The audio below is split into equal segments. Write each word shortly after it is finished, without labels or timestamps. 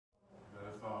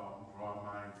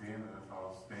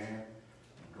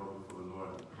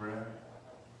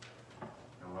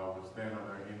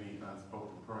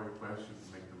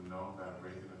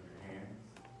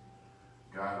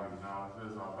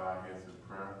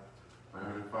My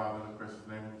Heavenly Father, in the precious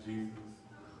name of Jesus,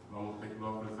 Lord, we thank you,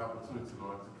 Lord, for this opportunity,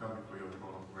 Lord, to come before your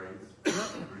throne of grace,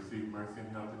 to receive mercy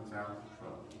and help in times of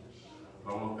trouble.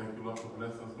 Lord, we thank you, Lord, for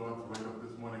blessing us, Lord, to wake up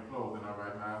this morning clothed in our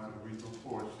right minds with a reasonable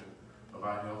portion of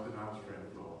our health and our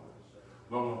strength, Lord.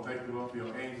 Lord, we thank you, Lord, for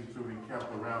your angels to be kept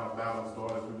around about us,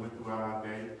 Lord, as we went throughout our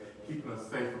day, keeping us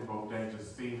safe from both dangers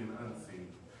seen and unseen,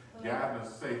 guiding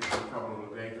us safe from the trouble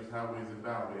of the dangerous highways and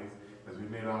byways as we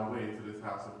made our way to this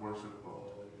house of worship,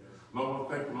 Lord. Lord,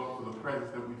 we thank you, Lord, for the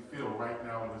presence that we feel right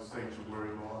now in the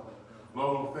sanctuary, Lord.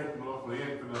 Lord, we thank you, Lord, for the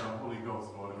infant of the Holy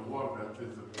Ghost, Lord, and the water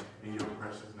baptism in your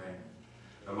precious name.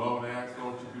 And Lord, I ask,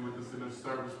 Lord, you be with us in this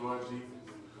service, Lord Jesus.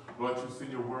 Lord, you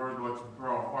send your word, Lord, you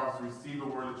prepare our hearts to receive the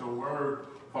word, let your word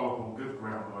fall upon good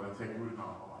ground, Lord, and take root in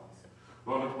our hearts.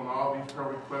 Lord, upon all these prayer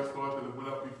requests, Lord, that have went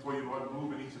up before you, Lord,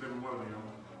 move in each and every one of them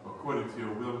according to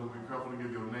your will, and we careful to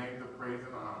give your name the praise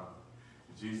and honor.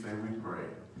 In Jesus' name we pray.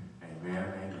 Amen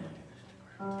and amen.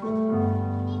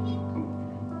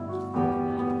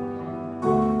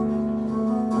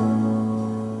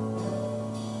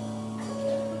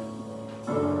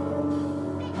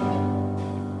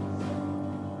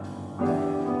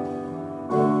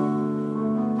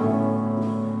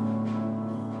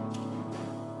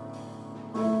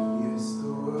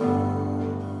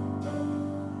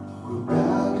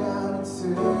 Bow down and say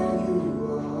you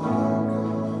are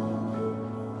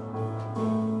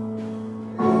God.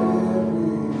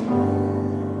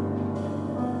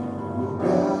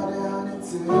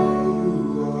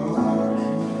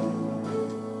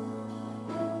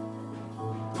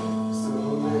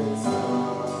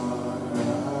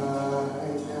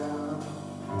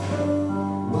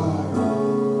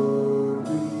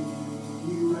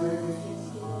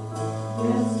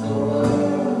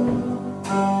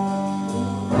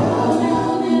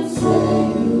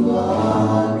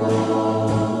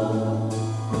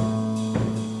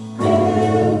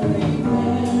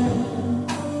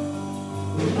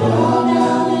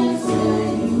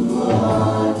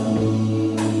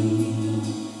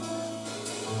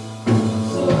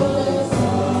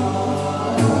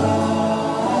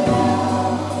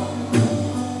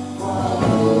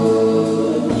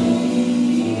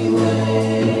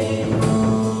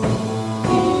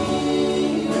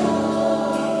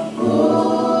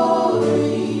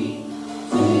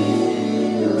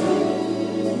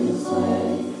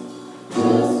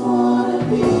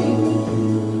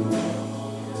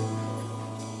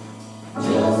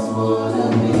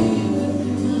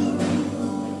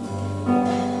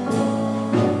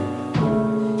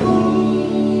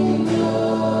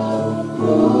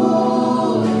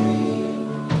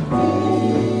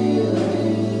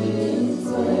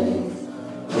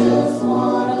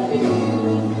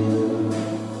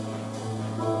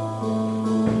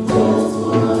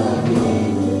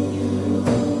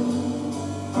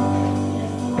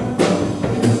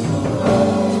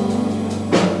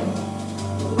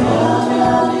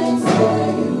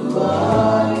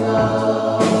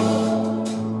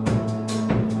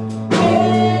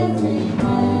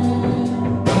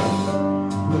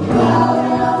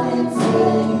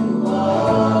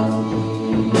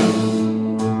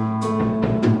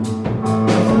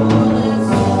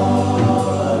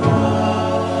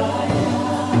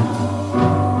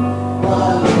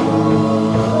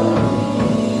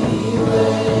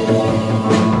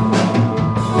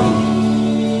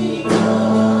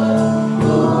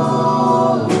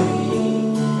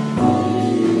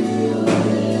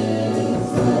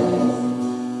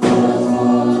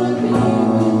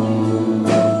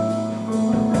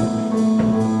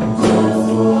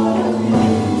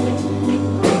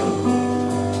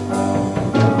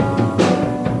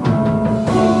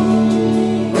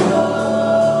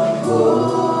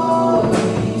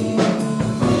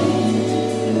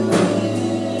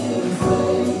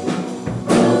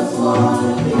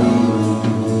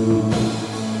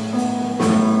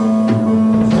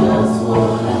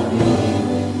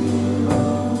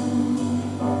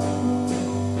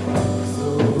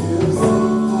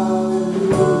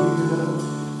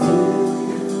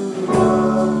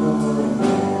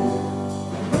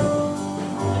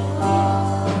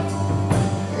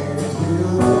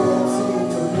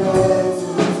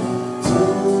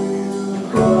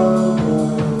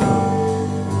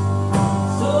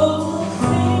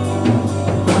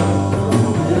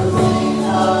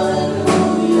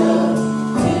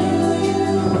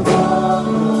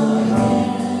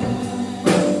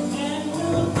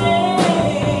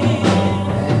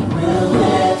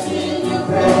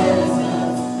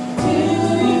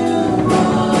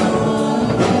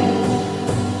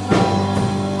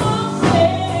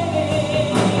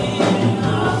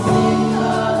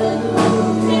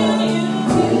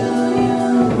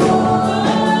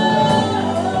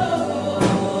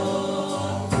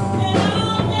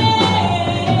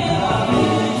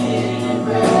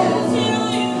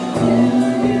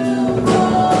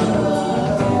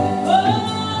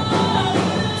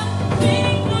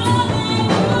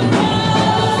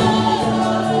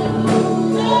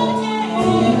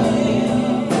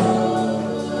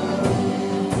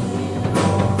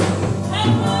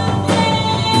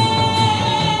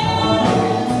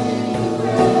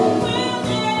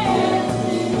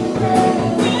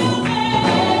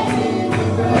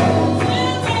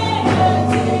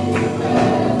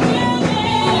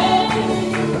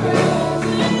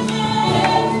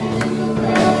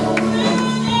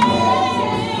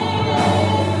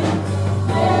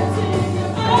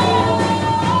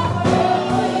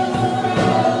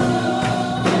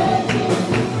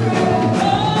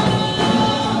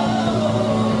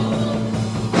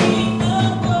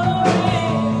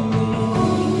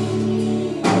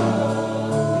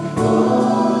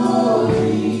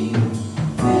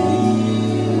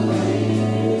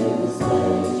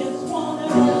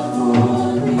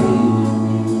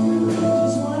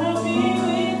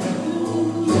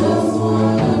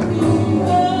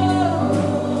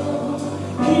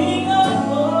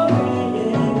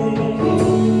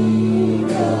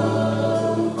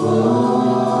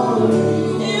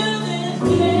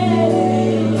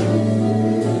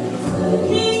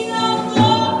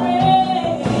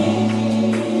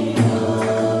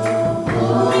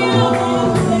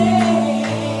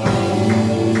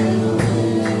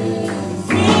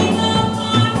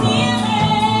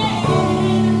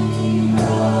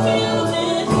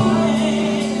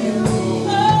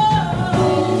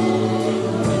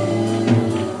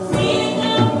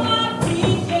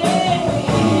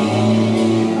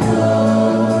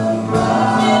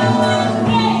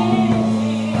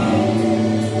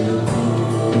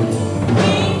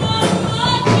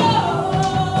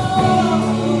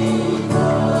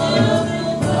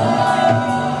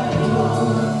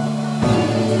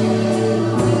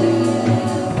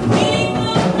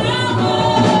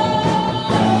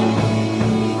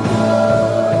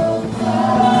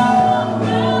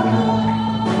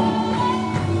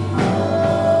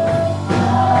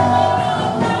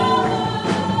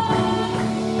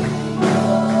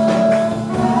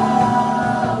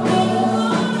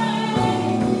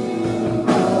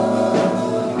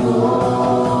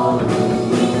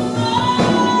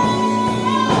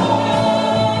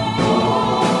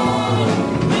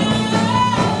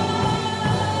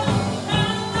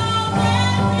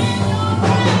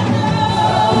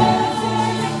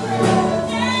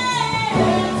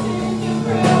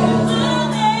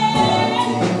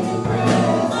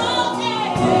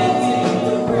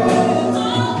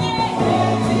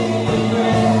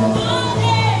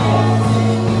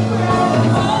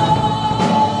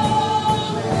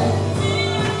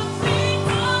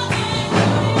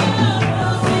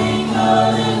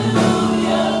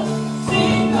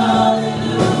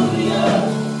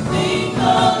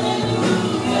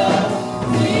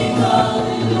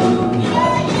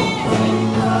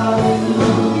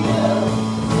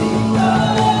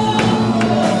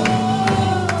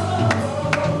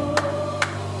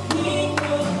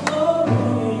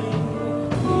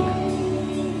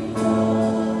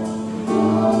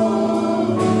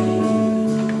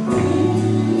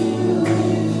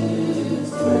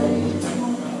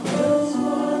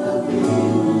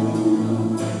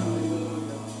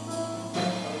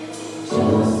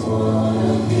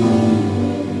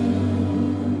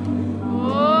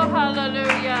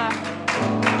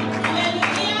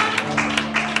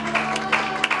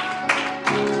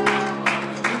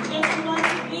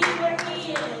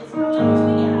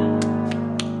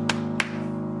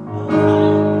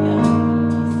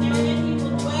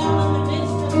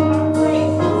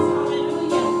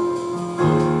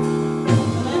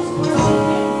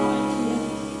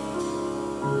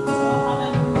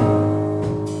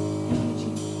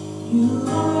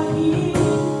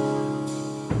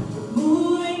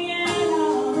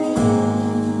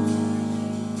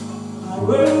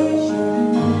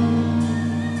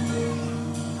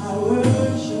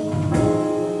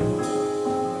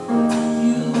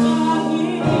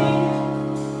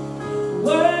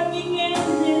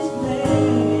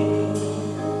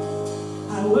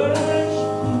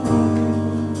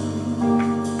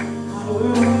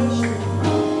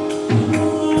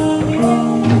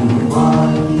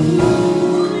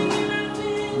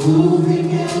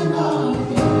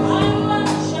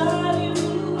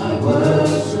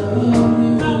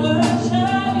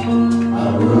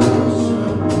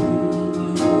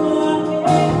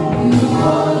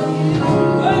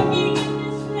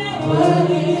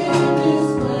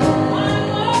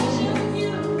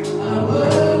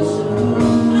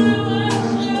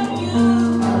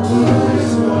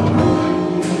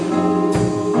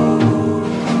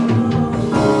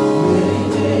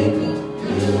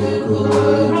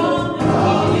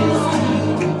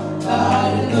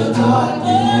 I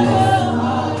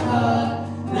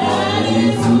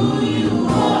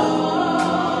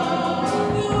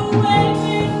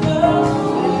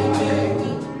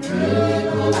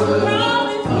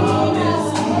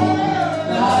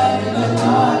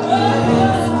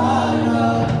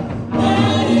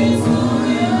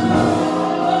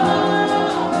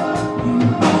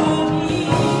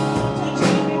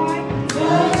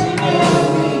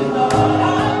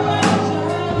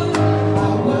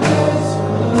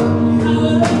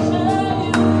worship you.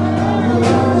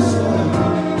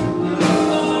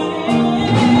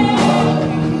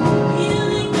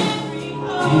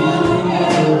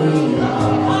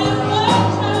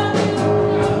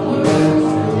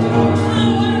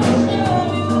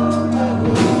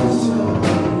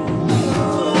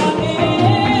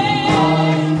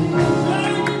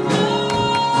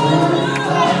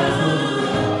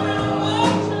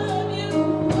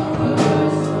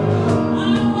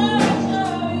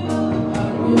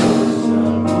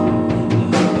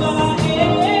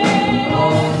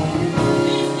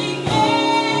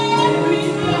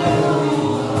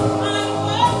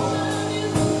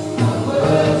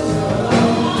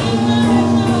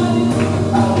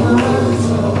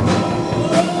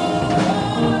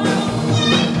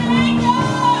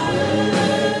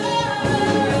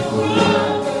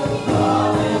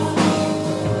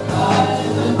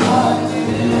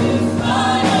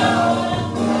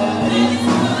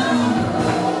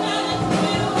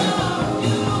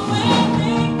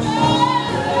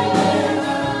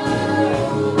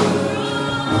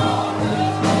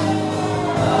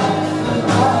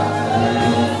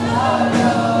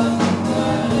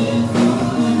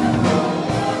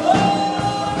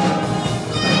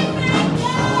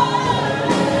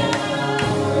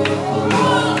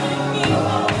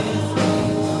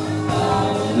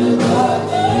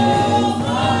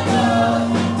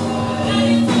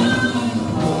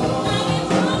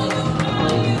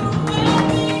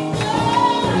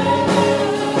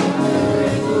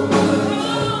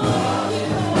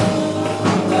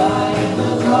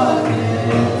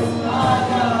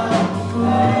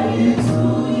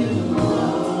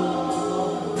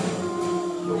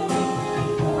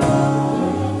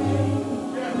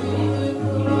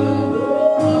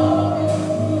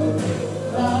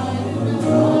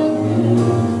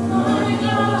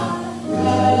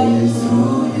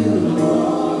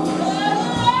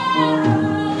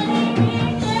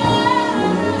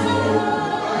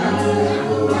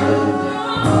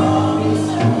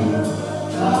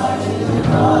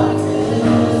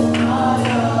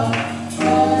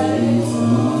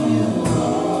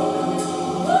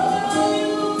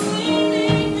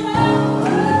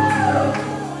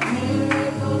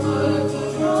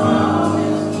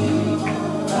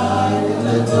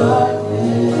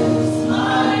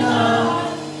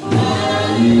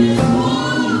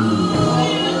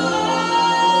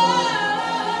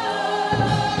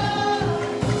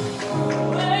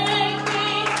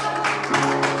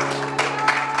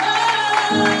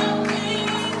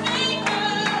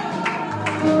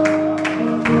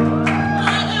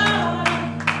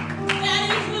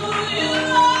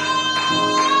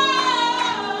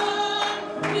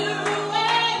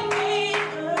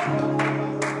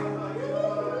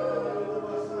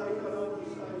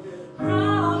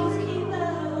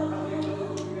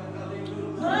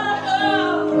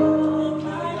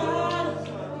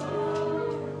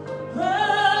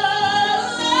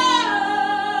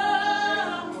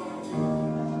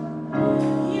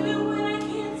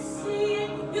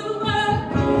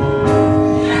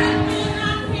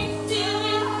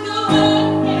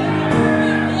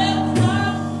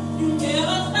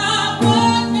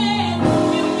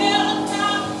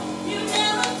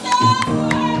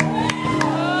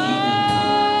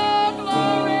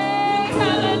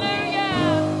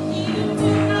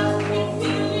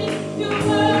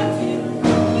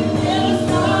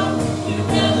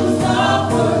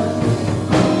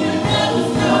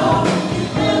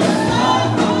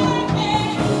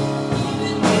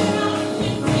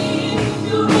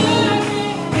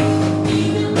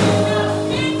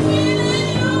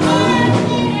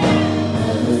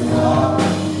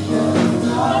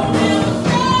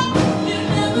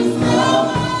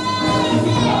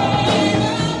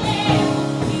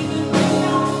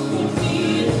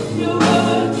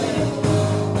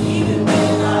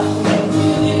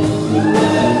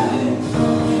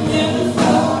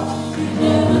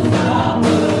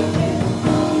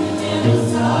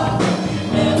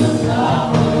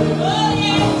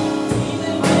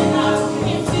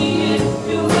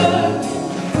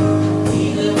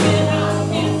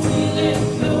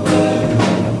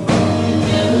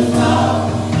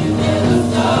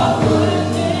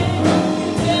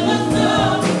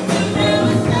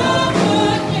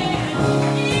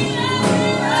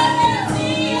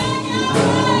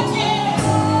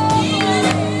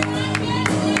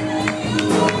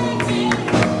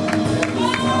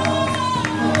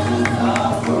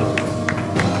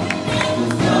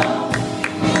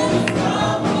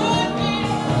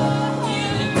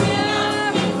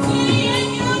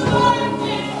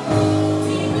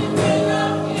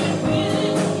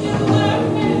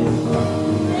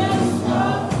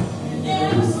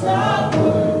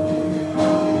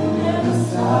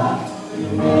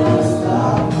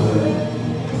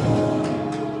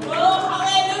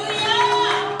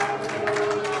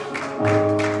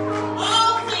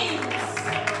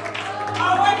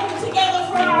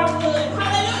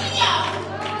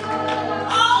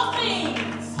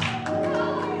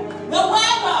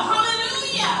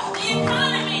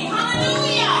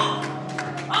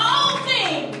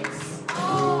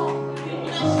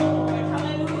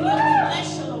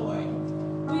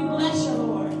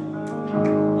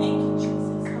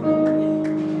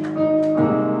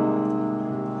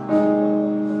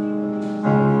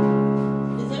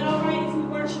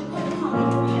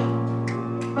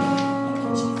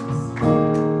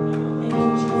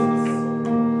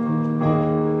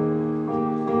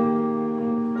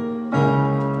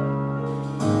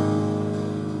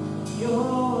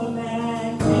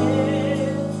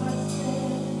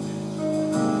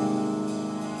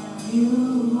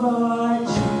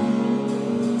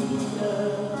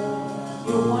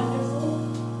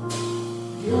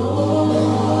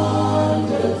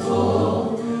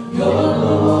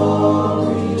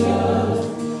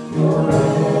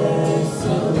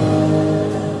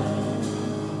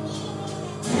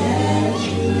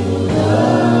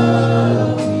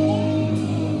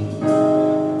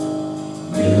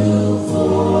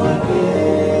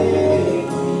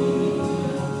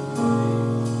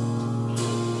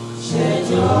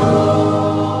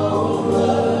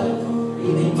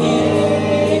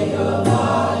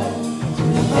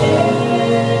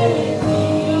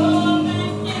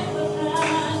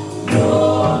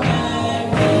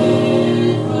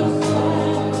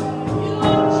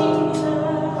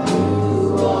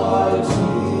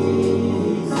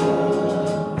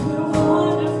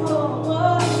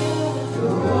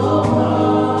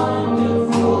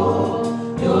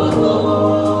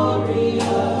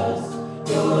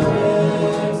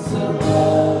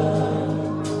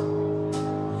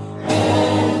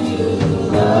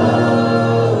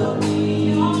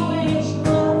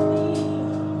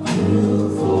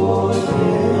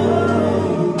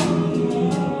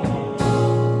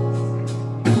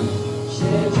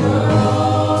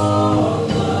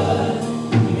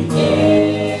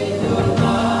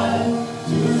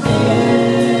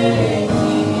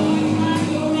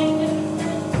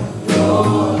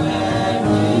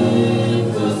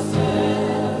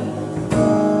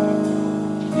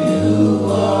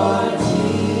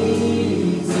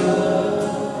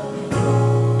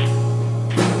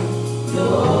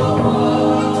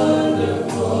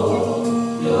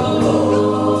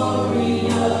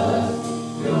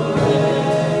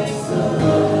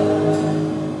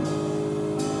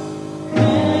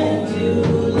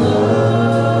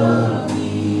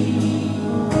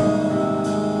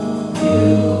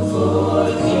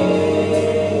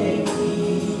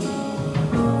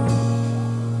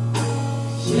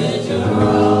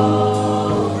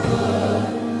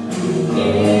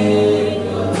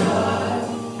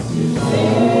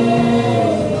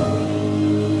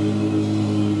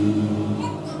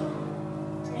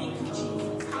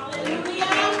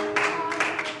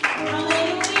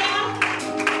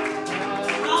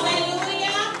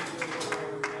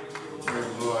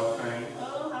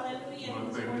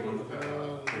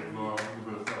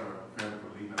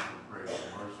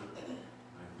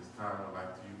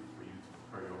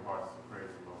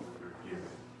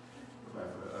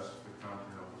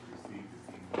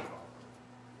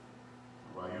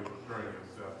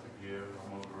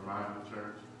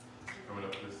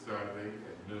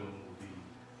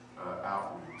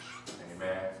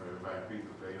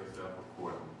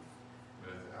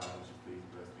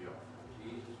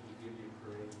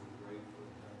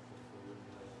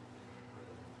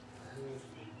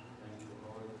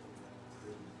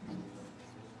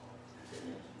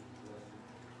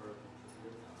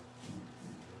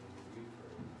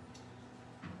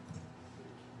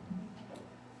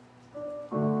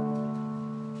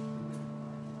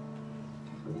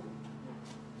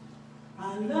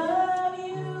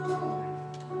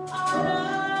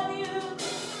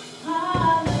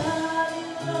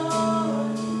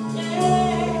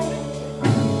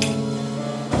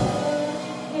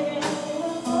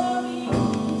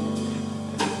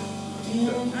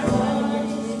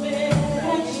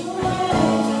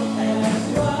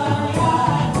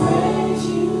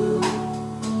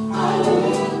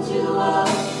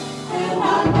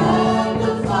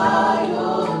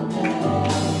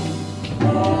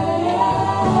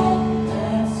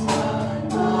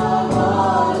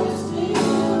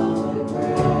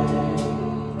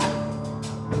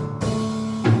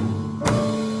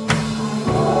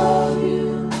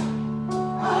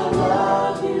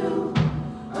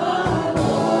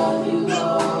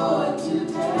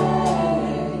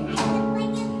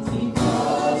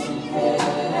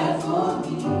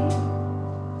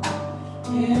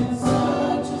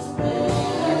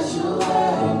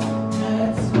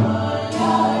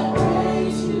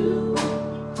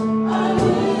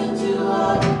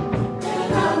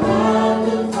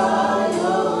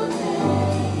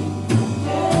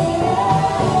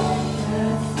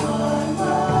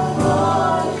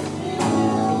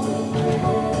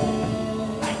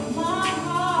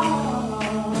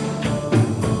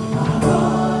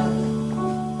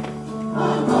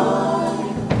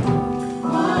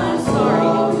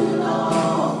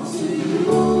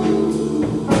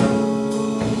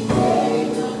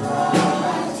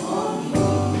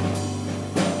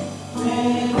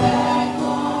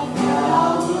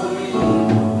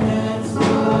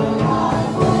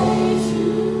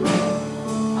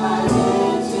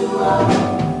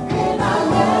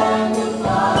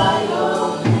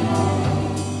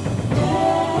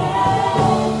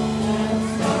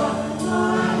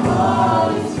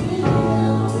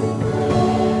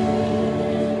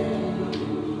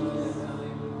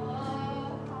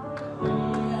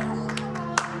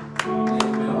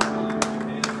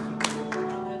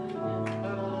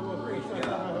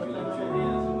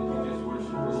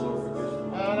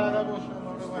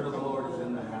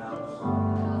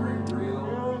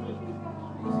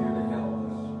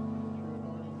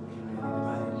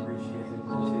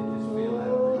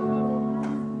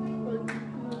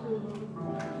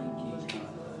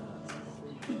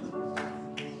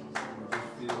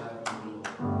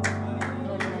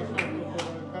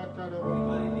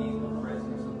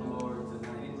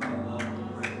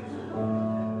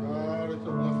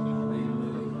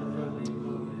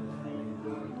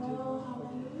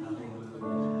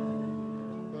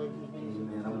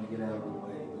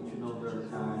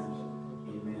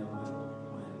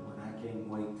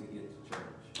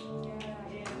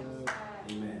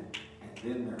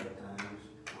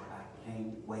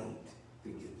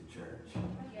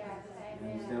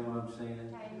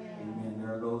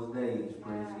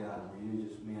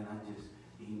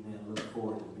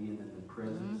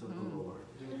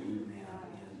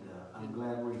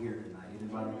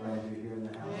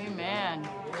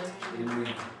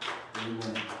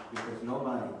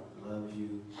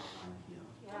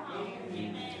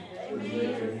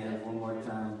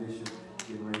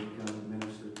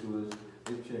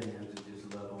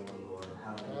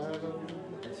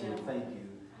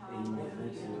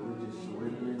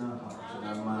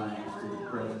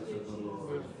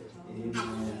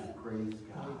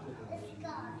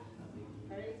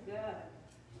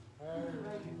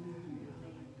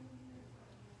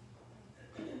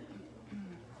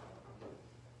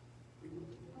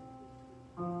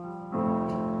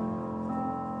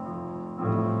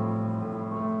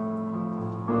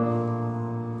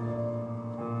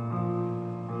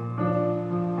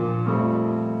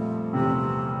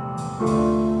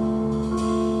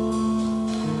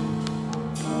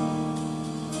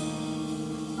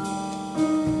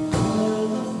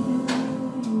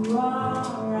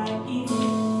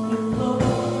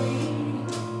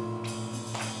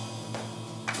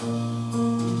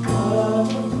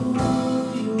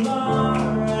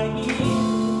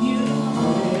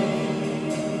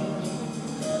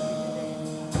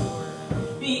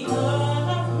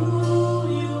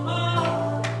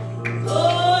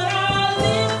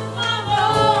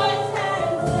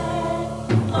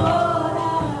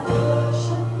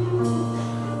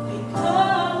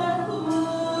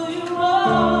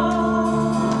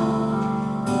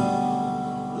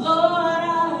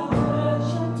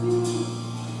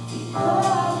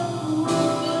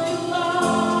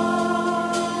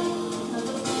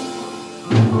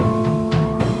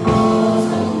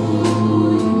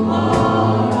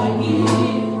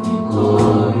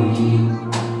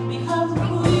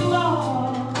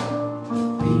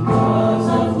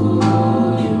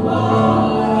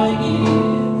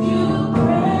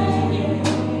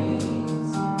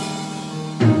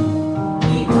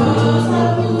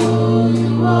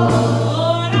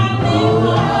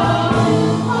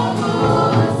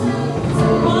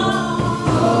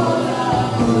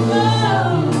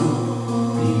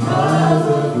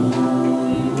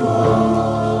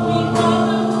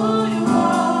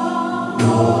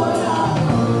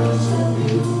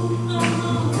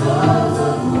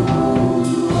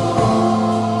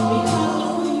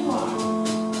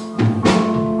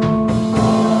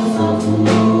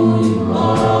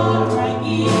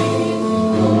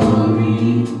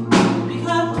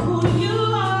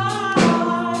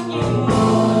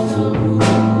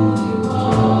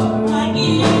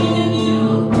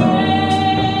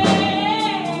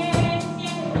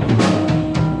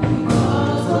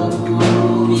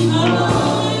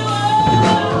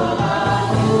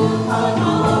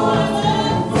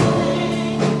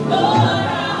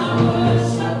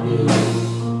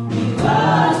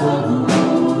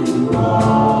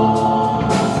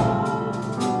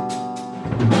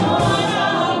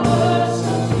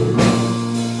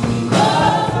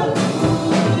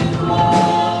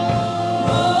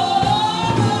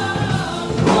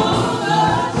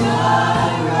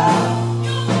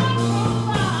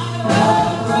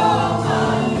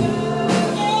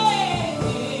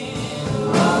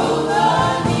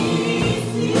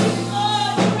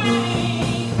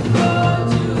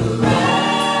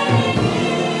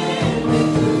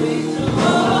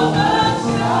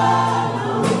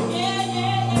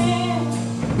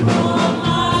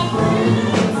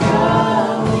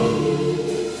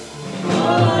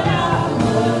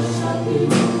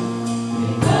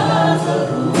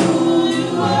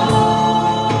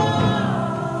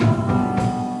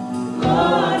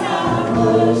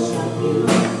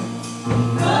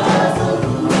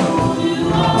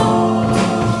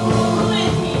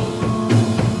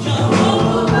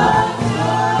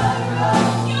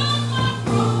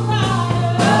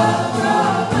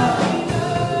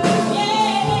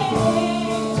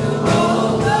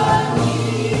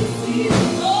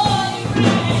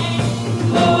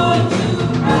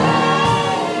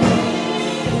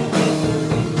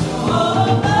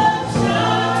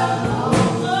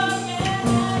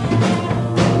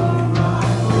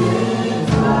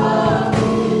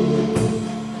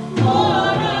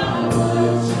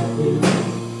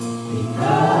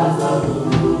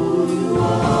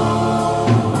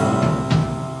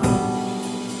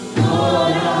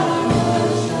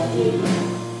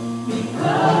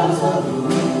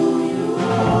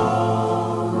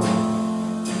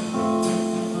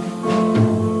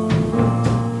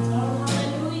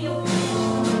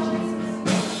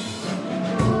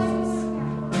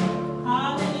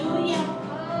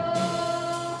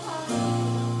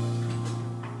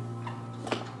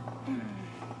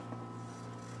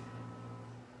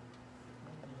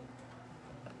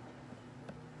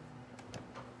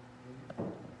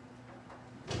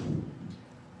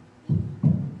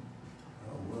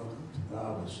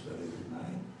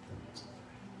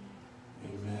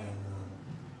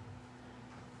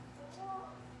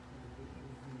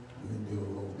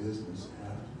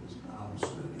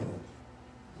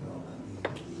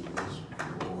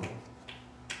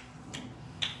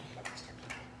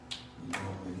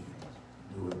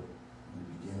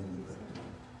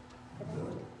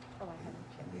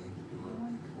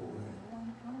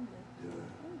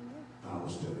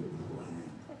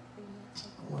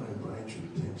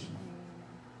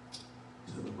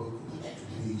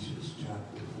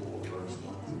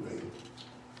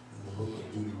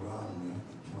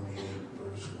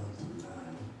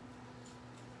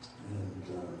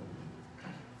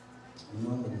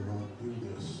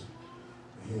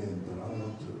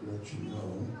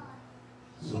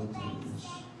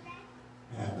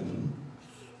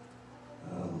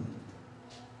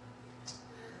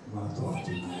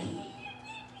 tonight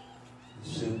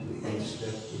is simply in step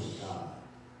with God.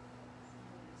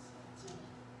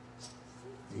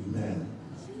 Amen.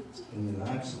 And it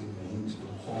actually means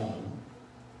conform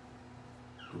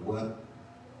to what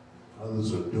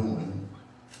others are doing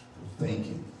or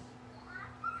thinking.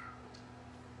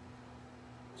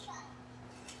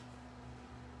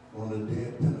 On the day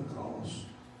of Pentecost,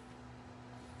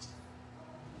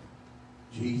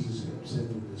 Jesus had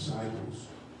sent the disciples,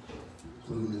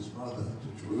 including his mother,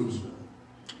 to Jerusalem,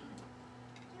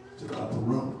 to the upper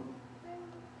room.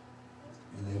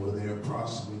 And they were there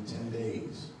approximately 10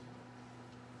 days.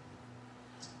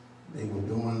 They were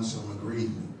doing some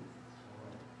agreement.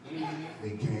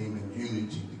 They came in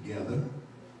unity together.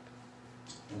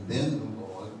 And then the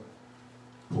Lord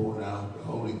poured out the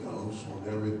Holy Ghost on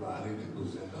everybody that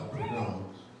was in the upper room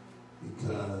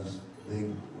because they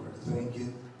were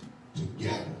thinking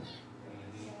together.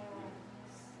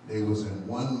 They was in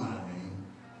one mind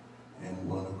and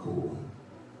one accord.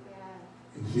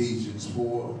 Ephesians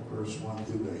 4, verse 1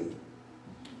 through 8.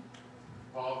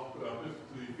 Paul, listen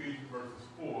to Ephesians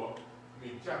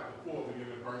chapter 4,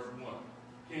 beginning at verse 1.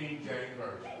 King James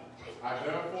Version. I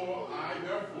therefore,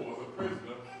 the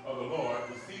prisoner of the Lord,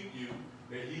 beseech you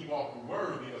that ye walk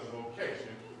worthy of the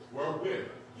vocation wherewith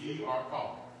ye are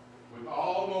called, with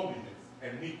all lowliness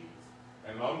and meekness,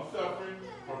 and long-suffering,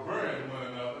 forbearing one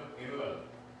another in love,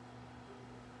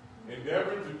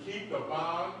 endeavoring to keep the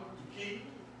bond, to keep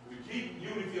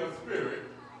unity of spirit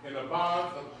in the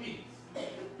bonds of peace.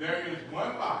 There is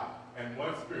one body and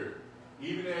one spirit,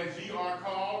 even as ye are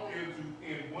called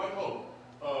in one hope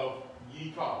of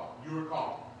ye called. You are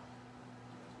called.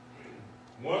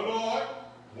 One Lord,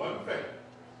 one faith,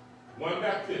 one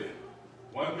baptism,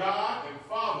 one God and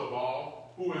Father of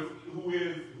all, who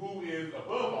is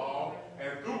above all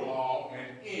and through all and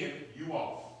in you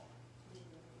all.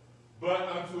 But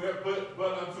unto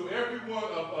every one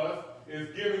of us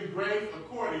is given grace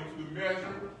according to the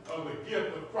measure of the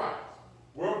gift of Christ.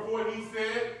 Wherefore he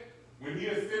said, when he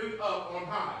ascended up on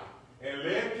high, and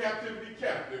led captivity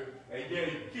captive, and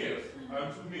gave gifts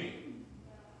unto men.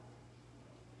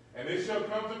 And it shall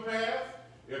come to pass,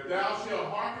 if thou shalt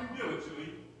hearken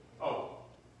diligently,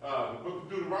 the book of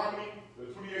Deuteronomy, the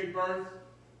 28th verse,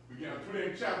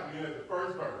 28th chapter, begin at the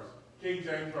first verse, King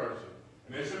James Version.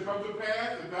 And it shall come to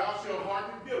pass, if thou shalt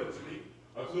hearken diligently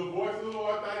unto the voice of the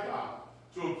Lord thy God,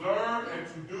 to observe and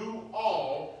to do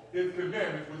all his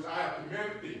commandments which I have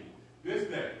commanded thee this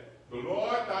day. The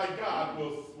Lord thy God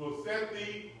will set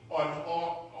thee on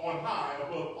high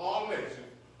above all nations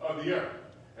of the earth.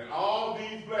 And all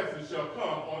these blessings shall come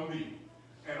on thee,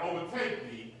 and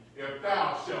overtake thee, if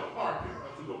thou shalt hearken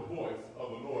unto the voice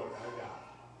of the Lord thy God.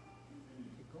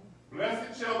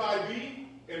 Blessed shall thou be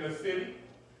in the city,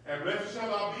 and blessed shall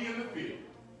thou be in the field.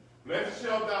 Blessed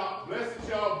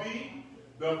shall be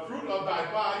the fruit of thy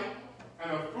body,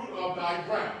 and the fruit of thy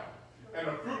ground, and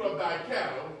the fruit of thy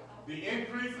cattle, the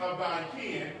increase of thy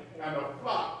kin, and the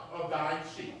flock of thy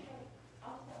sheep.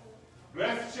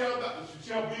 Blessed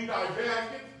shall be thy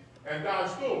basket and thy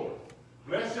store.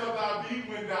 Blessed shall thou be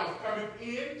when thou comest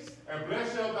in, and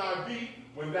blessed shall thou be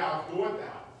when thou goest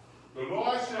out. The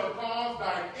Lord shall cause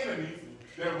thine enemies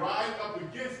that rise up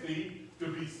against thee to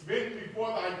be smitten before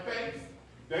thy face.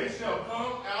 They shall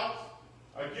come out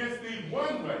against thee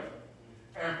one way,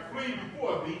 and flee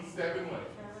before thee 7 ways.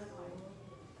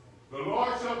 The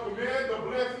Lord shall command the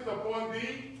blessings upon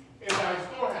thee in thy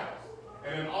storehouse,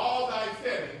 and in all thy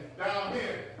settings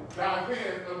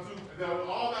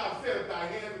all thou settest thy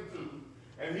hands unto,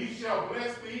 and he shall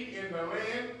bless thee in the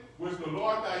land which the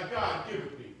Lord thy God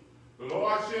giveth thee. The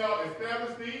Lord shall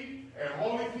establish thee a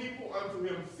holy people unto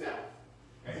himself,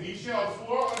 and he shall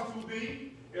swear unto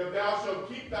thee, if thou shalt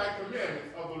keep thy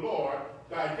commandments of the Lord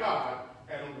thy God,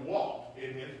 and walk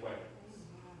in his ways.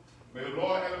 May the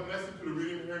Lord add a blessing to the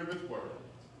reading and hearing of his word.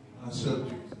 Our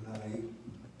subject tonight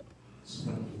is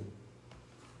simply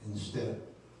in step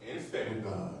with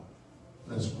God.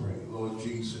 Let's pray. Lord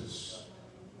Jesus,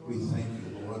 we thank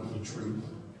you, Lord, for truth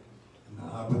and the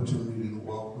opportunity to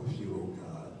walk with you, oh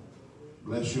God.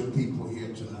 Bless your people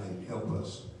here tonight. Help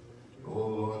us, oh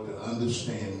Lord, to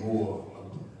understand more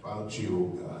about you,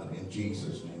 oh God. In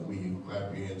Jesus' name, will you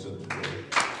clap your hands up today?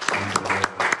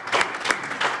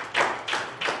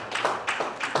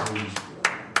 Praise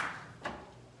God.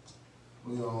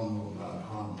 We all know about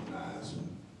harmonizing.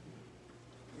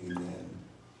 Amen.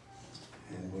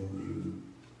 And when you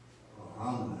are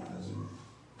harmonizing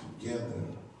together,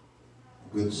 a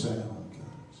good sound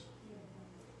comes.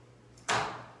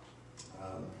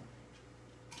 Of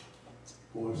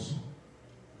course,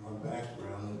 my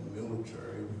background in the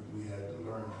military, we had to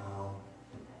learn how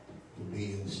to be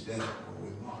in step step when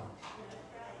we march.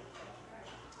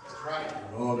 That's right.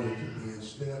 In order to be in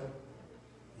step,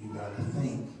 you got to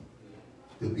think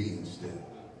to be in step.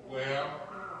 Well,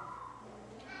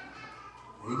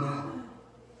 amen.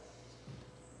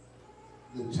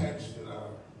 The text that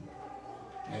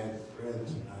I had read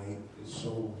tonight is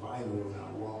so vital in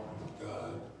our walk with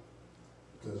God,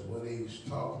 because what he's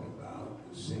talking about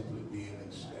is simply being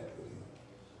in step with him.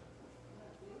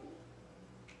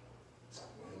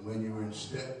 And when you're in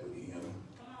step with him,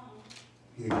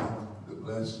 here come the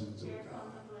blessings of God.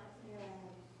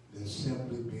 They're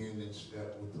simply being in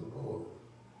step with the Lord.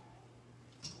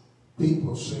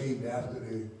 People saved after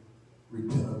they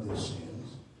repent of their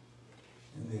sins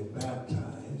and they're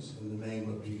baptized in the name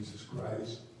of Jesus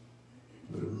Christ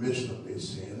for the remission of their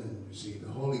sin and receive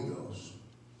the Holy Ghost.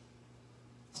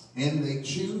 And they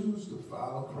choose to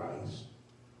follow Christ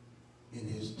in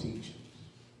his teachings.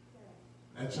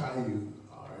 That's how you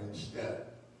are in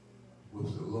step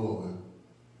with the Lord.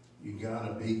 You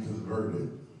gotta be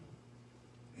converted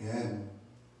and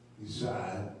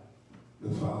decide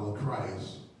to follow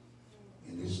Christ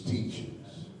in his teachings.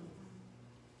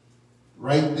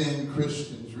 Right then,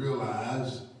 Christians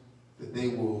realize that they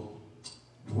will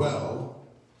dwell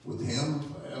with him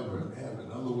forever in heaven.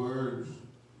 In other words,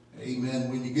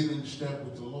 amen, when you get in step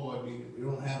with the Lord, you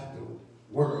don't have to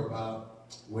worry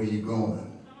about where you're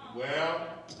going. Well,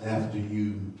 after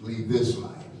you leave this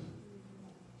life,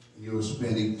 you'll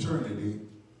spend eternity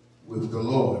with the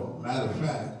Lord. Matter of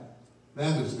fact,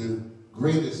 that is the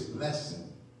greatest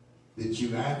lesson that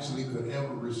you actually could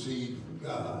ever receive from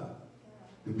God,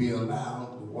 to be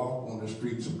allowed to walk on the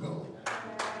streets of gold.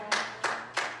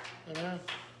 Amen.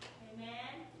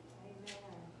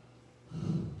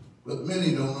 But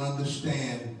many don't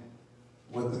understand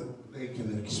what they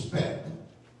can expect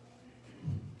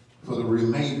for the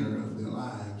remainder of their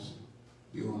lives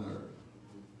here on earth.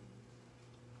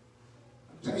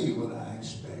 I'll tell you what I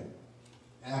expect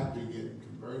after getting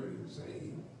converted and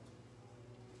saved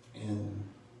and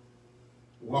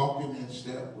walking in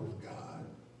step with God.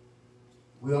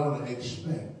 We ought to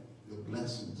expect the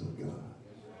blessings of God.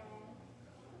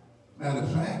 Matter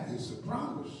of fact, it's a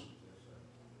promise.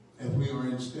 If we are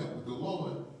in step with the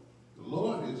Lord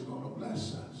is going to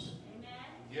bless us.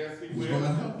 yes, he He's will. going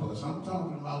to help us. I'm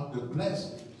talking about the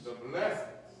blessings. The blessings.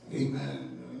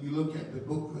 Amen. When you look at the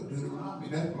book of Deuteronomy,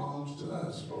 that belongs to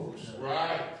us, folks.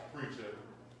 Right, preacher.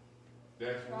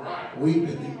 That's right. We've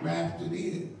been engrafted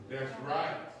in. That's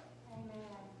right.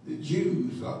 The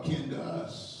Jews are kin to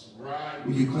us. Right.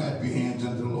 Will you clap your hands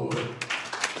unto the Lord?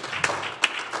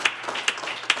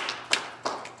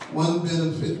 One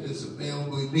benefit that's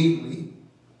available immediately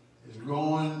is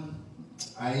growing,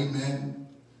 amen,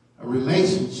 a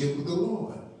relationship with the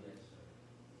Lord.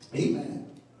 Amen.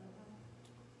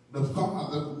 The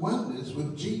Father oneness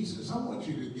with Jesus. I want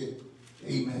you to get,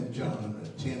 amen, John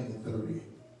 10:30.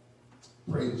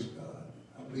 Praise God.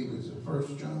 I believe it's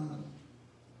 1 John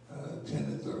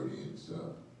 10:30. It's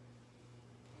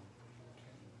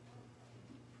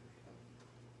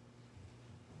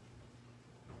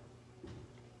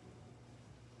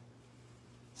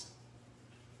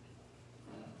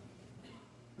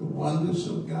the oneness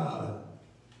of God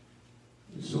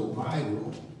is so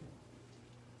vital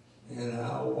in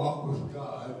our walk with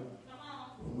God.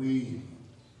 When we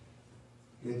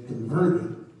get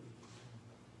converted,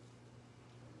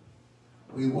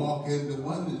 we walk in the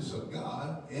oneness of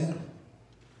God and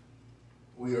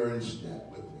we are in step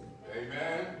with him.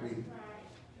 Amen.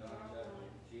 John chapter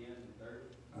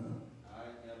 10:30.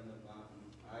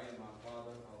 I and my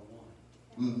Father are one.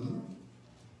 Mm-hmm.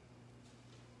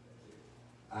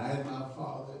 I and my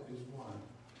Father is one.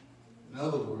 In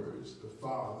other words, the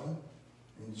Father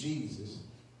and Jesus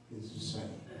is the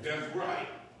same. That's right.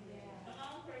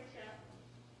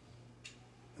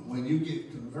 And when you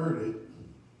get converted,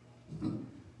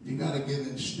 you got to get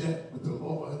in step with the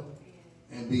Lord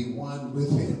and be one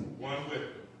with him. One with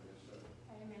him.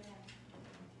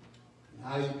 And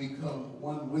how you become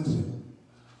one with him,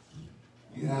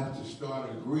 you have to start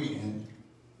agreeing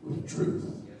with truth.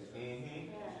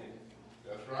 Mm-hmm.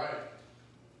 That's right.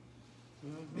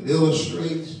 It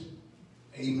illustrates,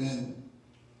 amen,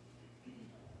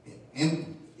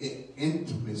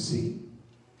 intimacy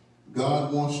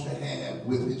God wants to have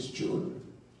with his children,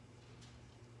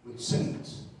 with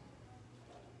saints.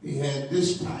 He had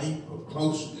this type of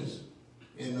closeness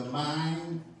in the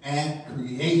mind at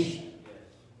creation.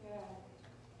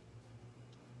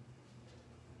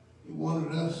 He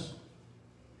wanted us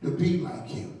to be like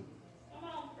him. Come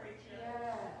on, preacher.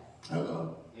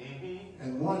 Hello. Mm-hmm.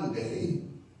 And one day,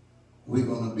 we're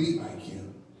going to be like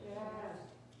him.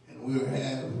 And we'll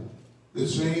have the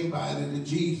same body that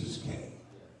Jesus came.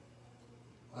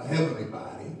 A heavenly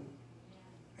body.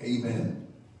 Amen.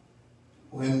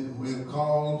 When we're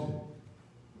called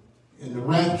in the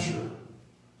rapture,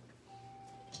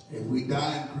 if we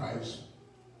die in Christ,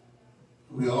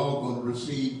 we're all going to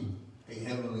receive a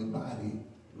heavenly body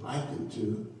likened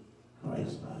to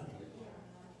Christ's body.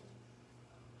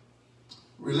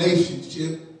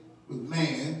 Relationship with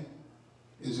man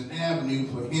is an avenue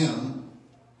for him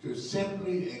to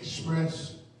simply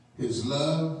express his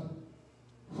love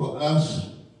for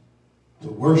us, to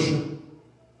worship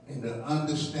and to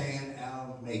understand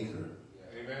our Maker.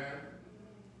 Amen.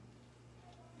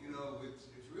 You know, it's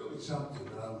really something.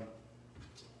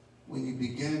 When you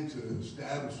begin to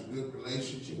establish a good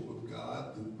relationship with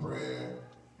God through prayer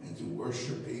and to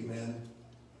worship, amen,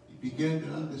 you begin to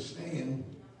understand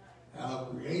our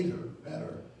Creator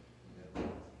better.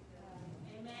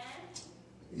 Amen.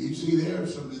 You see, there are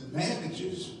some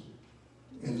advantages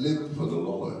in living for the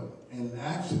Lord and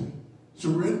actually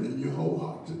surrendering your whole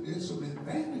heart to. There's some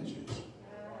advantages.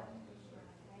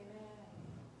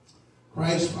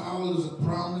 Christ follows a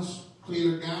promise,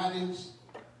 clear guidance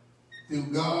through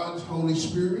God's Holy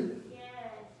Spirit,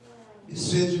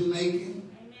 decision making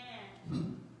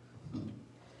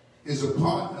is a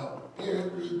part of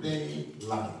everyday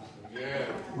life. Yeah.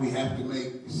 We have to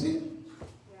make decisions.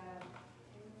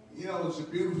 You know, it's a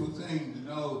beautiful thing to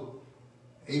know,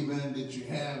 amen, that you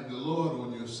have the Lord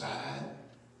on your side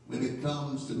when it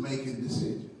comes to making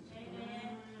decisions.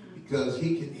 Amen. Because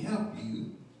he can help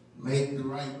you make the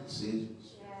right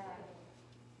decisions.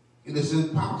 It is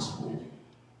impossible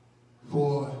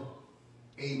for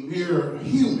a mere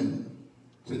human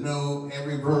to know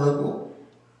every variable,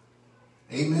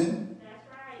 amen, That's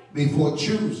right. before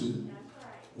choosing That's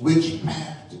right. which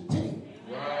path to take.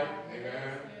 Right.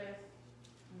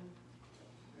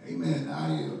 Amen.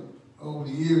 Amen. Over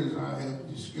the years, I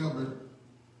have discovered,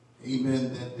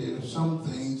 amen, that there are some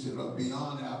things that are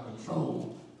beyond our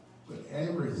control, but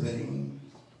everything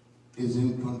is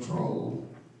in control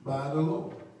by the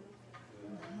Lord.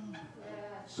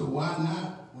 So why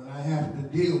not, when I have to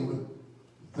deal with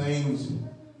things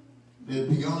that are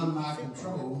beyond my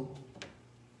control,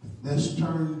 let's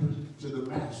turn to the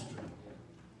Master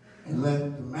and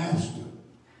let the Master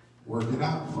work it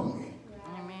out for me.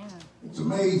 Amen. It's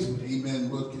amazing, amen,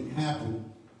 what can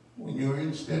happen when you're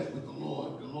in step with the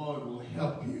Lord. The Lord will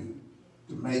help you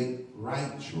to make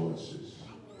right choices.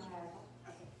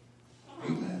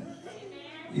 Amen.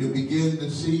 You'll begin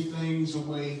to see things the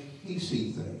way he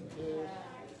sees things.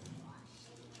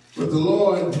 But the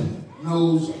Lord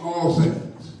knows all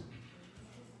things.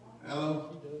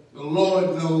 Hello? The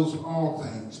Lord knows all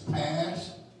things,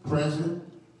 past, present,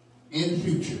 and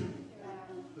future.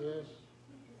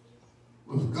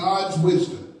 With God's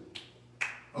wisdom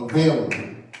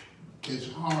available, it's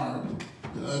hard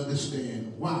to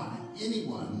understand why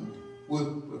anyone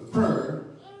would prefer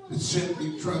to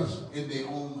simply trust in their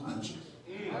own hunches.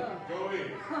 Go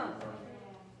ahead. Come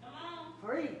on.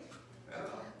 Preach.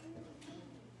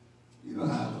 You know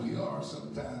how we are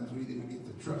sometimes. We didn't get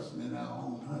to trusting in our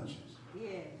own hunches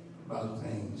about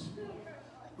things.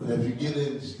 But if you get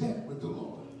in step with the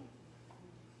Lord,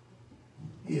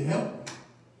 he'll help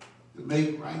you to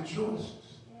make right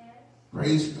choices.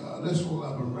 Praise God. Let's hold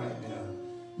up him right now.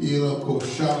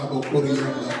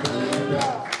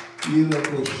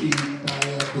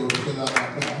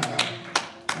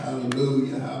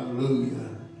 Hallelujah, hallelujah.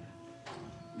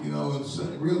 You know, it's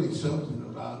really something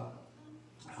about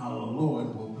how the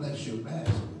Lord will bless your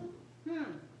basket.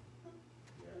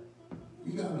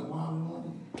 You got a wallet on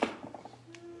you?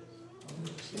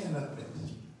 Stand up and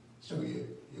show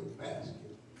your basket.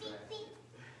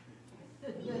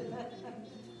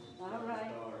 All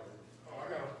right.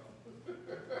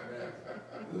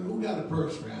 Who got a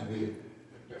purse around here?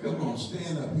 Come on,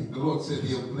 stand up here. The Lord said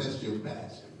he'll bless your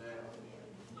basket.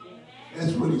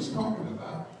 That's what he's talking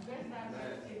about.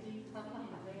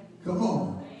 Come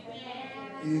on.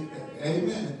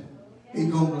 Amen.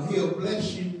 He'll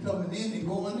bless you coming in and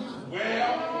going out.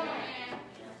 Well.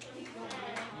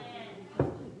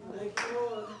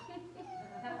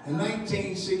 In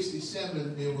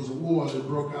 1967, there was a war that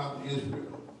broke out in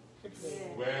Israel.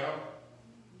 Well.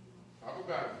 Talk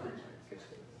about it, preacher.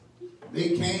 They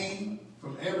came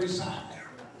from every side.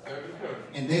 Seven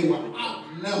countries. And they were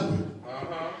outnumbered.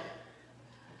 Uh-huh.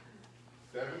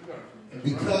 7 countries. And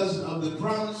because of the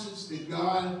promises that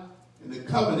God and the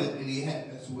covenant that he had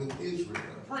us with Israel,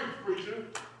 Preacher.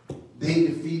 they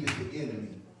defeated the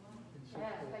enemy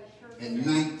in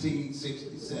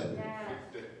 1967.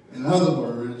 In other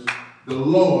words, the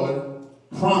Lord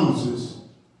promises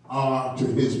are to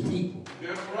his people.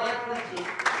 That's right, preacher.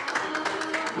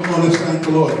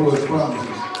 the Lord for his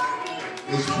promises.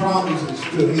 His promises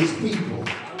to his people.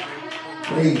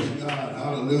 Praise God.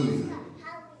 Hallelujah.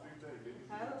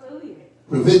 Hallelujah.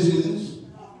 Provisions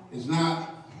is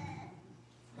not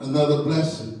another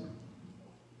blessing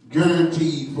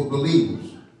guaranteed for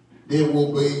believers. There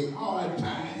will be hard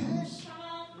times,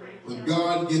 but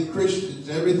God gives Christians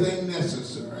everything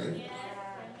necessary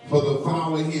for the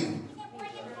follow him,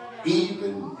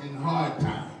 even in hard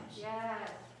times.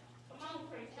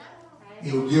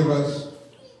 He'll give us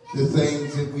the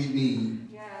things that we need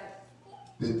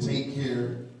to take care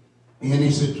of any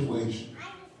situation.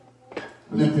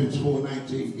 Philippians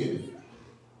 4:19, get it.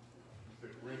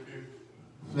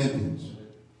 Philippians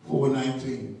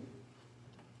 4:19.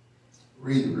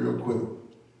 Read it real quick.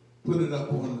 Put it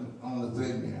up on the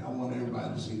thing there. I want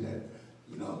everybody to see that.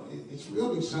 You know, it's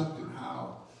really something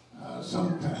how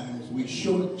sometimes we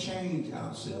shortchange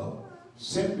ourselves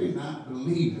simply not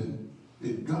believing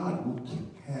that God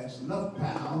has enough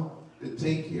power to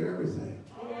take care of everything.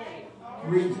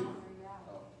 Read it.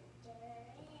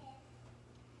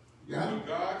 Yeah.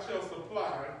 God shall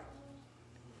supply,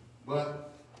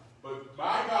 But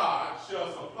my God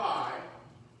shall supply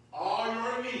all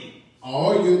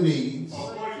your needs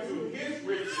according to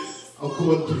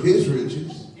his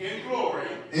riches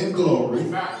in glory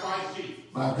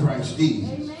by Christ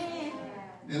Jesus. Amen.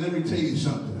 Now let me tell you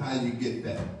something, how you get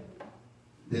that.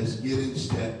 Just get in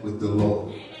step with the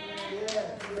Lord.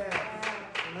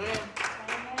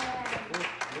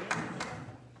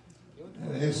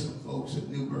 There's some folks at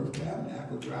New Birth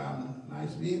Tabernacle driving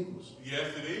nice vehicles.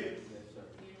 Yes, it is.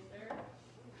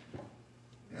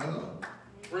 Hello.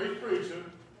 Free preacher.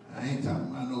 I ain't talking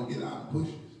about no get out and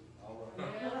pushes.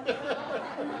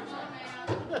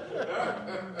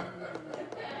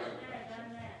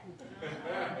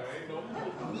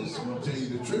 I'm just going to tell you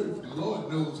the truth. The Lord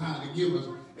knows how to give us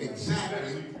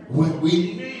exactly what we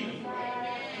need.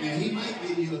 Now, he might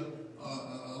give you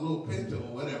a little Pinto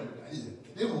or whatever.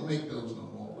 They don't make those no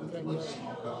more. What's the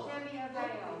small car?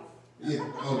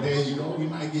 Yeah. Oh, there you go. He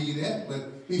might give you that. But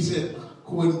he said,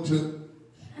 according to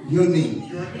your need.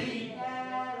 Your need.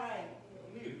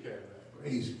 You need a Cadillac.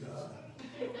 Praise God.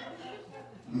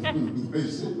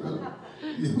 Praise it, brother.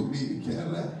 You don't need a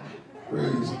Cadillac.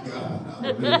 Praise God.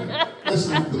 Hallelujah. Let's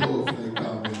thank the Lord for that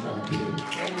comment right there.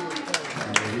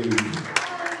 Hallelujah.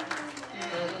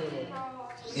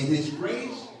 And his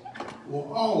grace will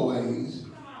always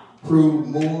prove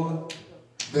more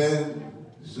than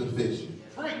sufficient.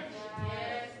 Preach.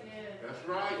 That's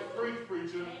right. Preach,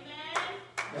 preacher.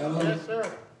 Hello? Yes, sir.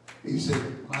 He said,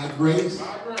 my grace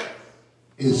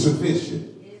is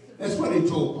sufficient. That's what he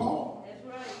told Paul. That's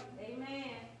right.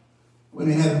 Amen. When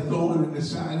he had a thorn in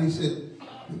his side, he said,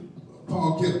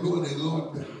 Paul kept going, and the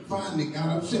Lord finally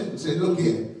got upset and said, look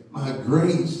here, my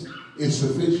grace is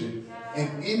sufficient.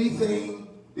 And anything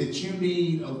that you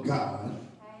need of God,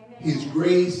 his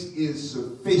grace is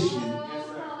sufficient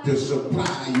to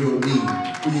supply your need.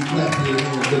 When you clap your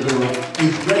hands to the Lord,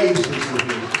 his grace is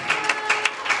sufficient.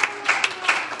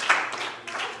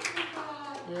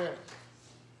 Yes.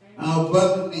 How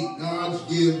abundantly God's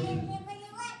gives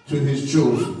to his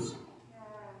children.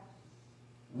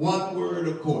 One word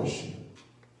of caution.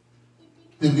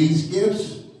 That these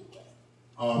gifts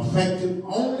are effective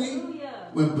only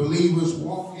when believers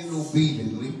walk in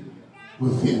obediently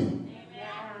with him.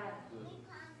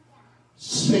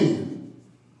 Sin.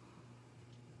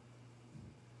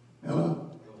 Hello?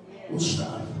 Will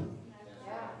stop.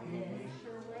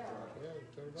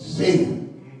 Sin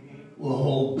will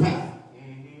hold back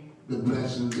the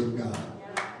blessings of God.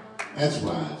 That's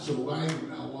why it's so vital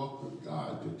when I walk with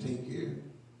God to take care of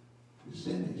the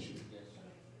sin issue.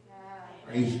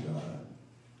 Praise God.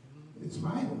 It's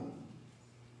vital.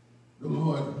 The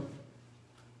Lord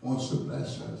wants to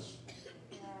bless us.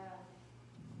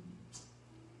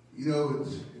 You know,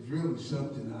 it's really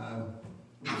something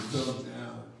when it comes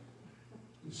down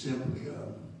to simply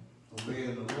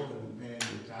obeying the Lord and paying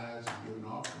the tithes and giving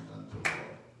offerings unto the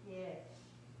Lord. Yes.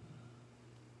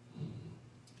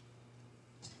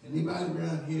 Anybody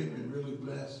around here been really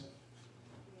blessed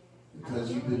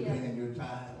because you've been paying your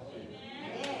tithes?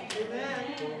 Amen.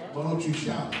 Why don't you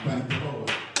shout and thank the Lord?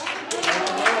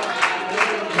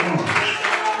 Come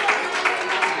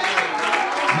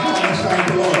on, let's thank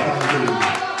the Lord. Hallelujah.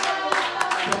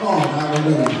 Come on,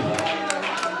 hallelujah.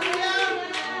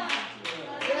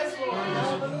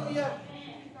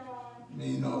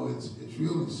 You know, it's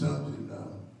really something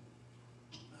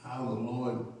how the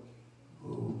Lord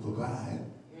will provide.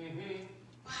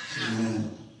 Amen.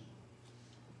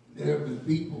 There have been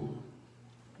people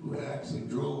who actually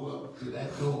drove up to that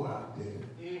door out there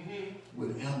with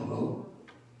an envelope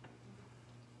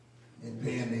and paid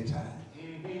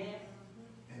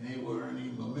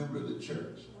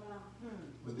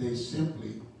they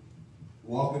simply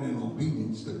walking in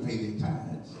obedience to pay their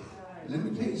tithes. Let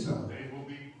me tell you something.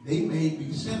 They may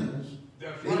be sinners.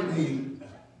 They may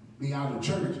be out of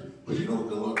church. But you know what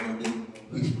the Lord going to do?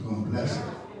 He's going to bless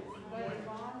them.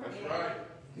 That's right.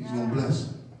 He's going to bless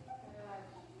them.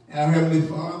 Our Heavenly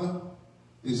Father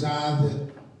desires that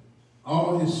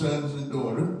all his sons and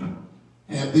daughters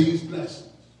have these blessings.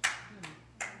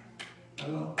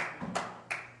 Hello?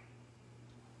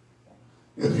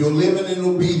 If you're living in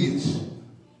obedience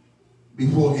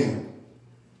before him,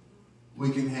 we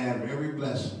can have every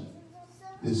blessing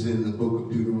that's in the book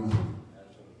of Deuteronomy.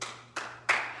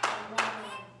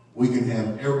 We can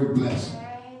have every blessing.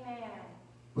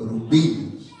 But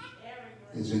obedience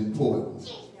is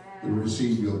important to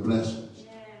receive your blessings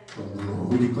from the Lord.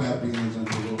 Will you clap your hands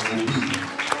unto the Lord? Obedience.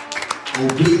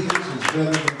 Obedience is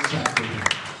better than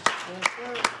sacrifice.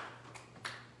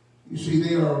 You see,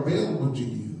 they are available to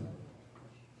you.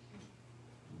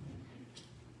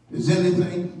 Is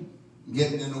anything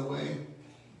getting in the way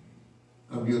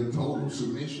of your total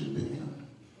submission to him?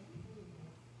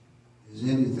 Is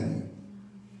anything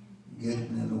getting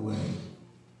in the way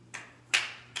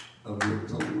of your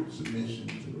total submission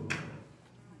to the Lord?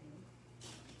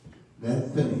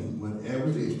 That thing, whatever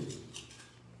it is,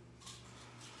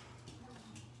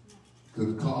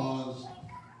 could cause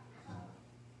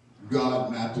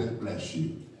God not to bless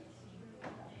you.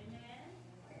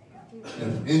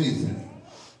 If anything,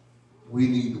 we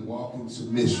need to walk in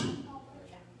submission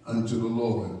unto the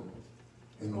Lord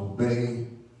and obey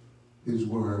his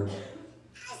word.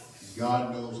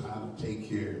 God knows how to take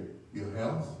care of your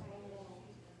health,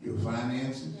 your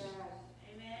finances.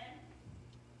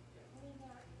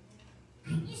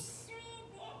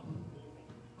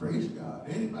 Praise God.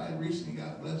 Anybody recently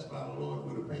got blessed by the Lord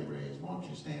with a pay raise? Won't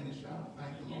you stand and shout,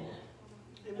 thank the Lord.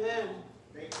 Amen.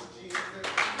 Thank you, Jesus.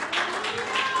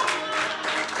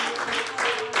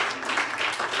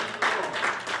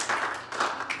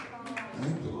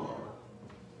 Thank the Lord.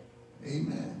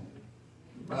 Amen.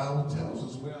 The Bible tells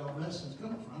us where our blessings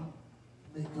come from.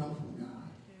 They come from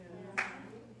God.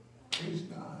 Praise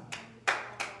God.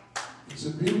 It's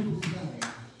a beautiful thing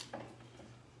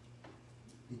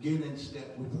to get in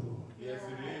step with the Lord. Yes,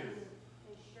 it is.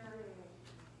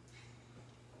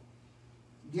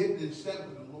 Getting in step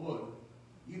with the Lord,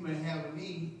 you may have a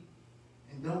need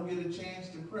and don't get a chance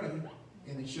to pray,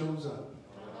 and it shows up.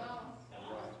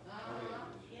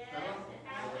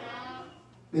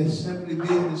 That's simply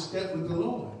being in step with the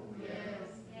Lord.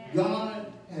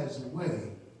 God has a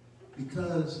way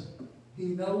because he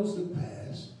knows the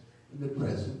past and the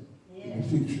present and the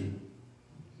future.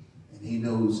 And he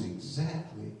knows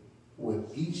exactly what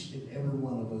each and every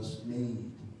one of us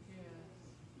need.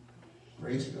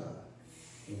 Praise God.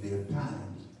 And there are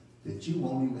times that you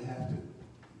won't even have to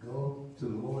go to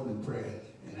the Lord in prayer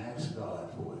and ask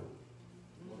God for it.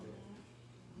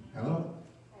 Hello?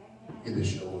 It'll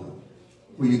show up.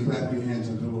 Will you clap your hands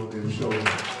unto the Lord? It'll show up.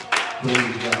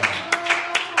 Praise God.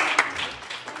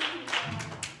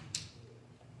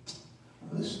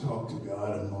 Let's talk to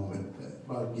God a moment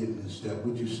about getting in step.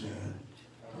 Would you stand?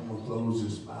 I'm going to close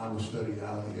this Bible study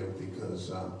out here because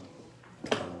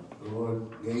the Lord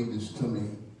gave this to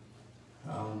me,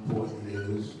 how important it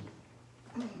is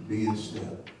to be in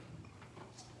step.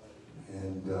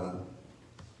 And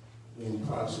in the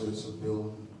process of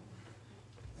building,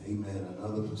 amen,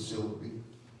 another facility.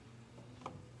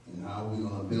 And how we're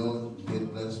going to build it and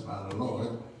get blessed by the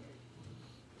Lord,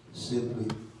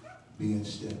 simply be in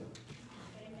step.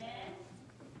 Amen.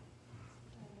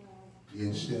 Be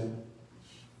in step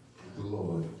with the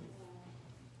Lord.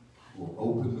 Will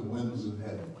open the windows of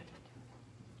heaven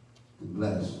to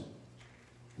bless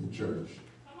the church.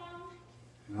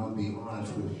 And I'll be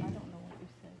honest with you.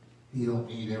 He don't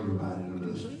need everybody to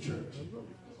listen to church.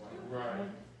 Right.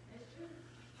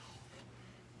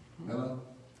 Hello?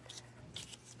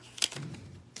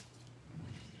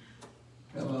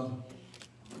 Hello?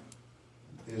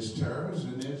 There's tares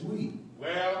and there's wheat.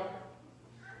 Well,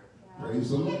 Praise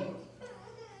the Lord.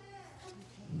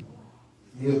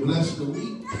 He'll bless the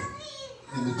wheat,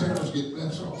 and the tares get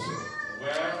blessed also. well,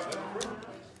 that's true.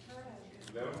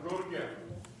 Let them go together.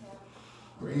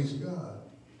 Praise God.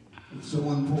 It's so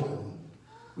important.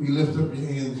 Will you lift up your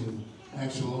hands and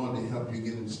ask the Lord to help you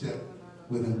get in step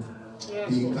with him?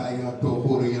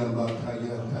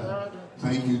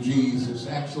 Thank you, Jesus.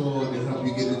 Ask the Lord to help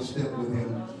you get in step with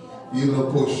him.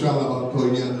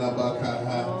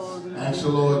 Ask the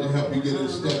Lord to help you get in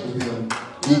step with him.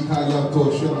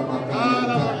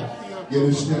 Get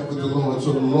in step with the Lord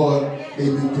so the Lord,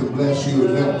 amen, can bless you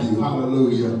and help you.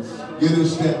 Hallelujah. Get in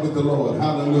step with the Lord.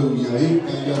 Hallelujah.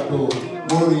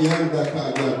 Come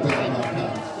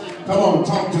on,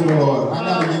 talk to the Lord. I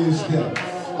got to get in step.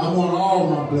 I want all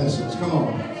my blessings. Come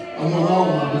on. I want all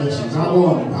my blessings. I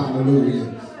want them.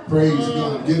 Hallelujah. Praise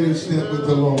God. Get in step with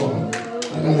the Lord.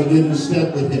 I got to get in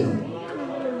step with him.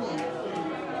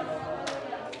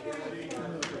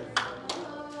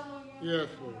 Yes,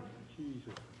 Lord.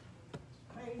 Jesus.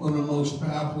 One of the most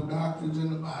powerful doctrines in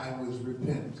the Bible is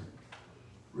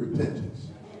repentance.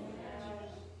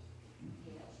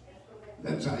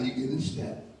 That's how you get in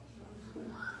step.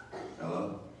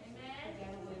 Hello?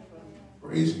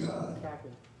 Praise God.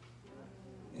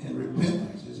 And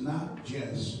repentance is not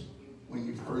just when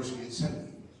you first get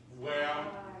saved. Well.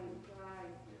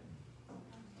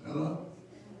 Hello?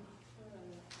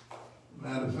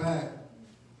 Matter of fact,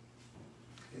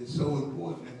 it's so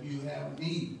important that you have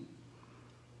need.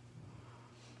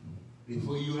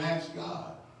 Before you ask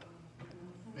God,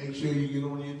 make sure you get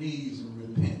on your knees and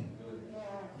repent.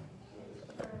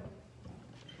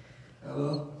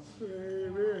 Hello?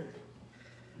 Amen.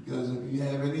 Because if you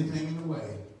have anything in the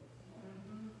way,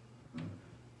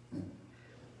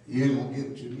 you ain't going to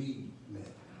get your need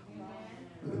met.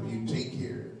 But if you take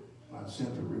care of it by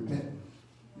simply repenting,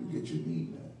 you get your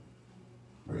need met.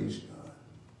 Praise God.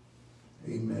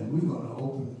 Amen. We're going to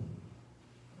open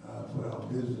for our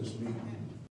business meeting.